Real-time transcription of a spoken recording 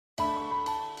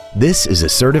This is a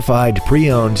certified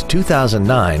pre-owned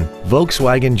 2009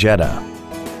 Volkswagen Jetta.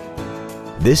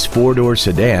 This four-door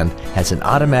sedan has an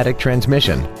automatic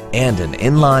transmission and an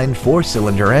inline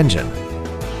four-cylinder engine.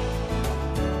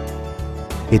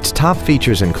 Its top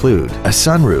features include a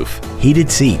sunroof, heated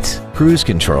seats, cruise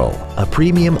control, a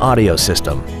premium audio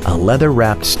system, a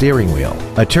leather-wrapped steering wheel,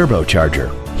 a turbocharger,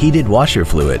 heated washer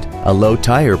fluid, a low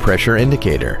tire pressure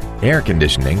indicator, air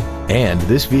conditioning, and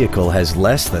this vehicle has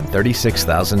less than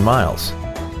 36,000 miles.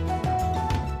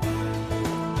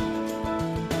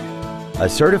 A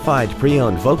certified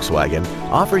pre-owned Volkswagen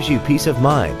offers you peace of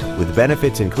mind with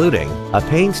benefits including a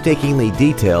painstakingly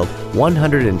detailed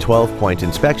 112-point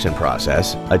inspection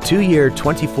process, a 2-year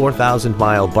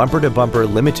 24,000-mile bumper-to-bumper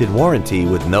limited warranty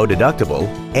with no deductible,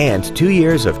 and 2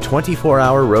 years of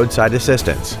 24-hour roadside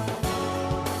assistance.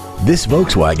 This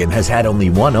Volkswagen has had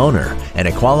only one owner and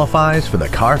it qualifies for the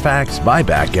Carfax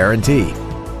buyback guarantee.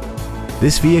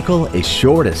 This vehicle is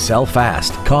sure to sell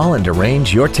fast. Call and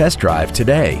arrange your test drive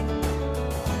today.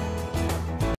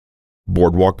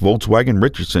 Boardwalk Volkswagen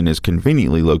Richardson is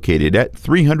conveniently located at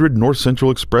 300 North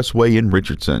Central Expressway in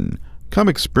Richardson. Come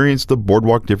experience the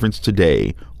Boardwalk difference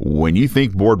today. When you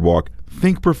think Boardwalk,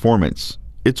 think performance.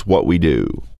 It's what we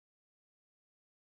do.